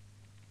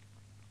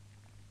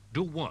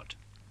 Do what?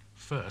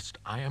 First,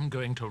 I am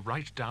going to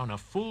write down a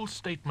full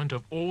statement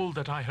of all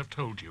that I have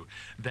told you.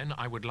 Then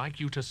I would like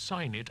you to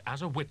sign it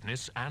as a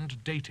witness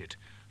and date it.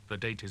 The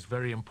date is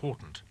very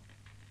important.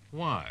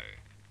 Why?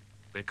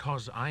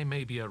 Because I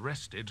may be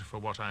arrested for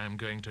what I am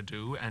going to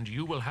do, and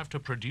you will have to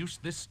produce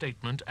this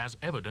statement as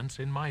evidence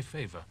in my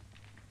favor.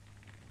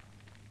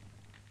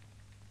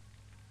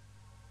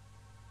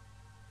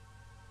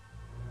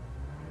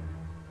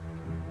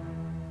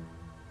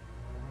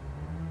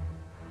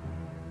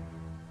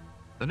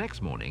 The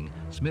next morning,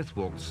 Smith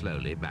walked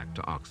slowly back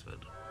to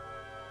Oxford.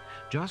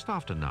 Just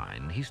after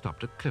 9, he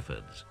stopped at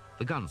Clifford's,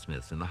 the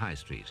gunsmith's in the High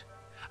Street,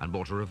 and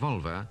bought a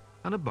revolver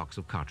and a box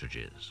of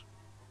cartridges.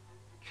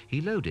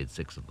 He loaded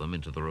 6 of them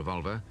into the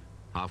revolver,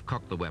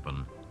 half-cocked the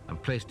weapon,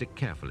 and placed it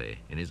carefully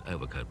in his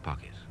overcoat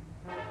pocket.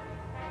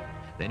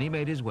 Then he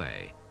made his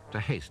way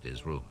to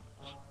Hasty's rooms.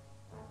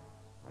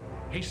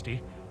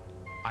 Hasty,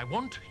 I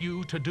want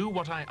you to do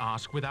what I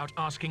ask without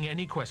asking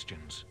any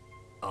questions.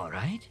 All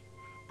right.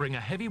 Bring a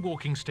heavy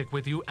walking stick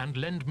with you and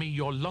lend me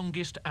your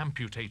longest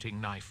amputating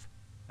knife.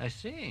 I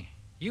see.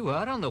 You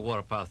are on the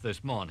warpath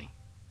this morning.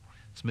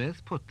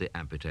 Smith put the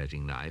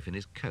amputating knife in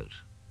his coat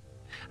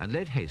and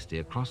led Hasty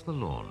across the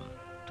lawn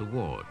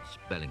towards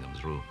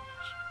Bellingham's rooms.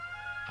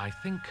 I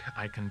think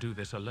I can do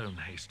this alone,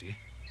 Hasty,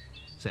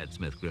 said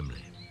Smith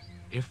grimly.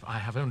 If I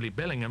have only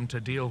Bellingham to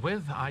deal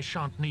with, I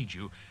shan't need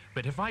you.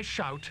 But if I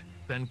shout,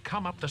 then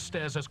come up the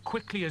stairs as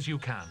quickly as you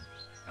can.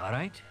 All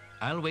right.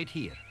 I'll wait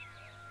here.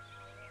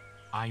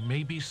 I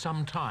may be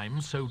some time,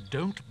 so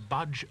don't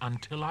budge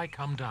until I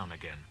come down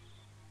again.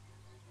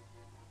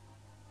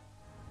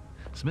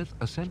 Smith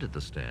ascended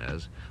the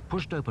stairs,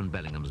 pushed open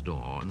Bellingham's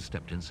door, and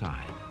stepped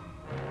inside.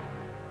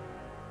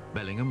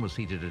 Bellingham was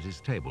seated at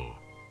his table,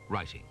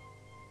 writing.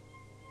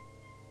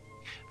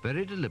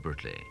 Very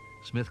deliberately,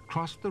 Smith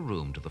crossed the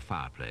room to the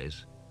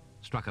fireplace,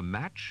 struck a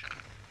match,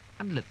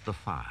 and lit the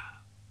fire.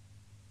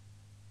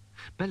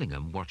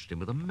 Bellingham watched him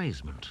with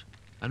amazement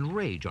and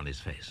rage on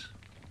his face.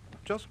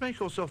 Just make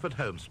yourself at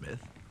home, Smith.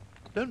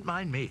 Don't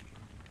mind me.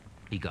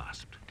 He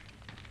gasped.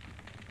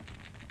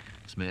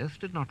 Smith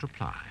did not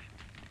reply.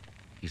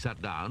 He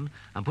sat down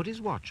and put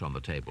his watch on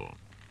the table,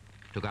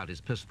 took out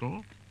his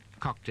pistol,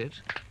 cocked it,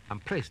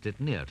 and placed it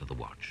near to the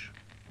watch.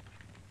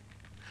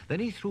 Then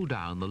he threw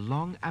down the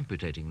long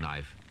amputating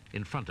knife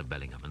in front of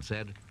Bellingham and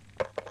said,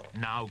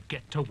 Now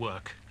get to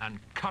work and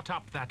cut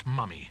up that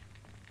mummy.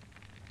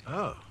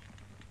 Oh.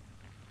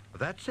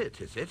 That's it,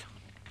 is it?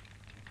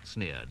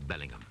 Sneered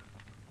Bellingham.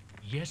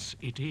 Yes,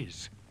 it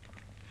is.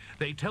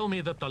 They tell me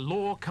that the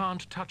law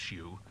can't touch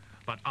you,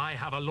 but I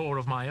have a law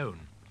of my own.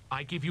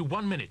 I give you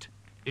 1 minute.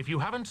 If you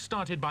haven't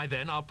started by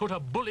then, I'll put a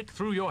bullet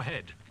through your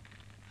head.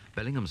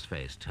 Bellingham's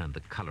face turned the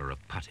colour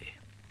of putty.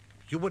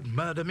 You would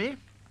murder me?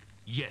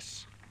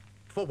 Yes,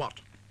 For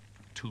what?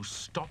 to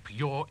stop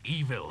your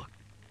evil.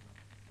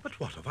 But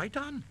what have I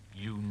done?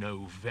 You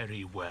know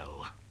very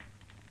well.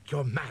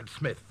 You're mad,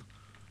 Smith.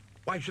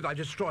 Why should I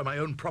destroy my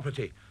own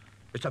property?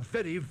 It's a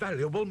very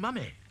valuable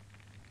mummy.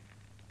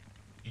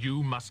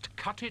 You must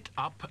cut it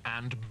up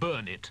and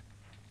burn it.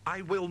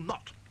 I will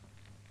not.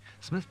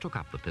 Smith took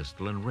up the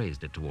pistol and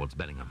raised it towards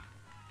Bellingham.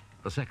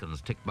 The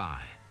seconds ticked by.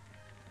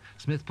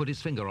 Smith put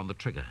his finger on the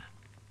trigger.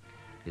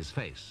 His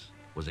face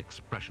was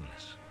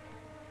expressionless.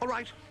 All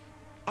right,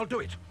 I'll do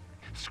it.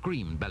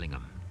 Screamed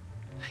Bellingham.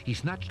 He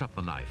snatched up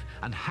the knife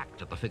and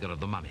hacked at the figure of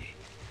the mummy.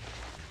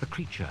 The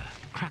creature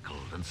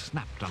crackled and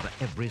snapped under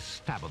every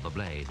stab of the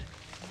blade.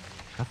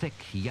 A thick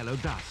yellow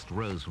dust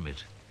rose from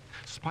it.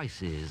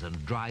 Spices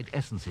and dried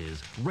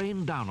essences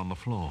rained down on the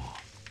floor.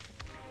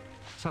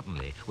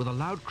 Suddenly, with a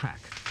loud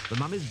crack, the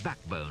mummy's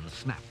backbone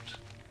snapped,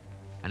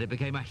 and it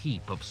became a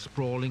heap of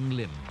sprawling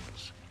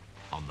limbs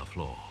on the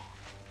floor.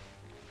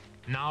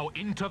 Now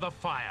into the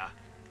fire.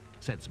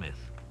 Said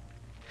Smith.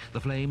 The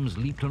flames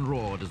leaped and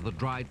roared as the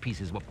dried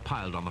pieces were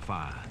piled on the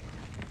fire.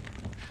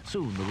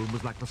 Soon the room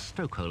was like the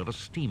stokehole of a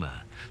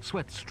steamer.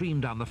 Sweat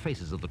streamed down the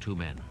faces of the two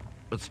men.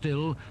 But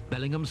still,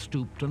 Bellingham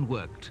stooped and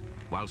worked,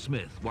 while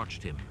Smith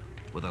watched him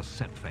with a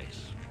set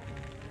face.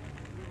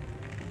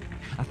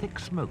 A thick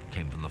smoke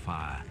came from the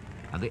fire,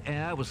 and the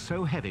air was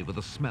so heavy with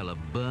the smell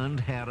of burned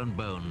hair and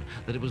bone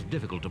that it was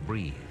difficult to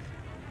breathe.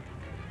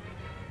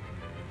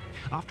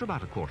 After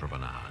about a quarter of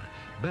an hour,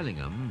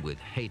 Bellingham, with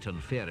hate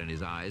and fear in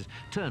his eyes,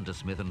 turned to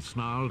Smith and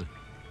snarled,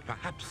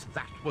 Perhaps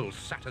that will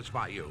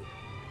satisfy you.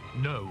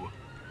 No.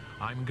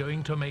 I'm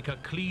going to make a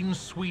clean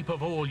sweep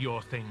of all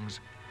your things.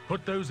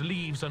 Put those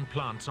leaves and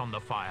plants on the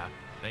fire.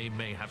 They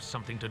may have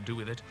something to do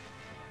with it.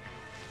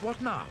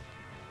 What now?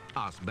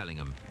 asked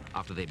Bellingham,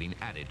 after they'd been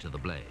added to the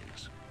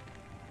blaze.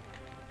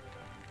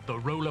 The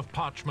roll of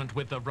parchment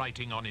with the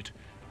writing on it.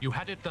 You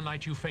had it the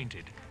night you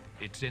fainted.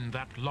 It's in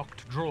that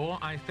locked drawer,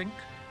 I think?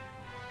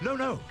 No,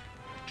 no,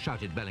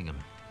 Shouted Bellingham.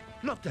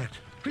 not that.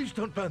 Please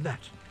don't burn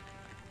that.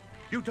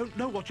 You don't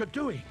know what you're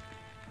doing.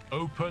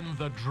 Open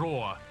the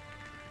drawer.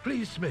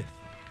 Please, Smith.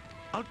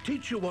 I'll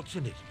teach you what's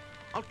in it.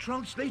 I'll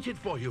translate it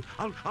for you.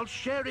 I'll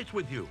share it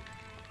with you.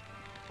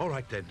 All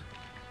right, then.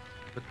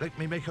 But let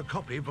me make a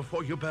copy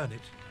before you burn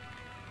it.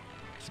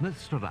 Smith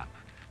stood up,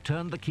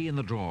 turned the key in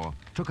the drawer,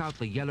 took out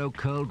the yellow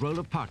curled roll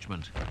of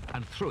parchment,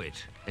 and threw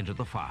it into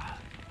the fire.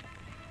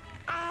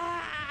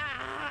 Ah!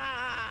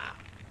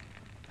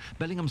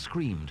 Bellingham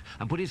screamed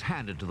and put his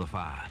hand into the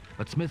fire,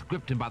 but Smith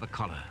gripped him by the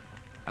collar,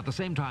 at the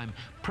same time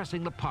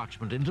pressing the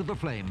parchment into the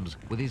flames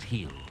with his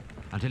heel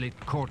until it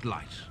caught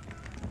light.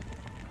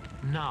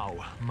 Now,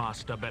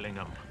 Master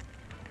Bellingham,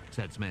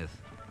 Said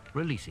Smith,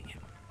 releasing him.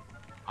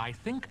 I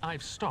think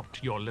I've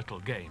stopped your little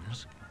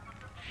games.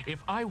 If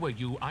I were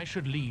you, I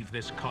should leave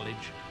this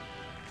college.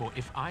 For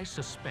if I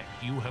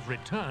suspect you have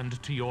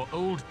returned to your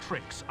old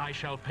tricks, I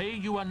shall pay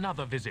you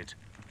another visit.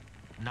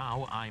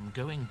 Now I'm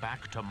going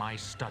back to my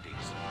studies.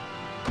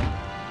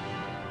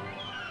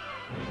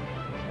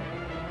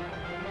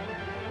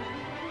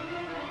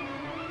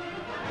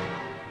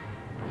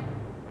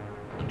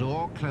 The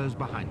door closed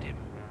behind him,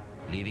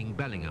 leaving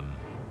Bellingham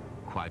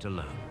quite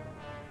alone.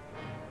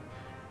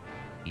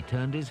 He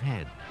turned his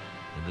head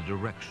in the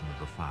direction of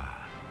the fire.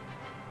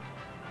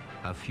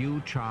 A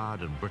few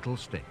charred and brittle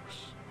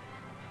sticks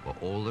were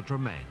all that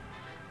remained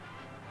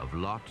of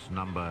Lot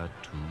No.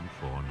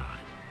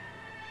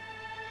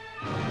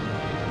 249.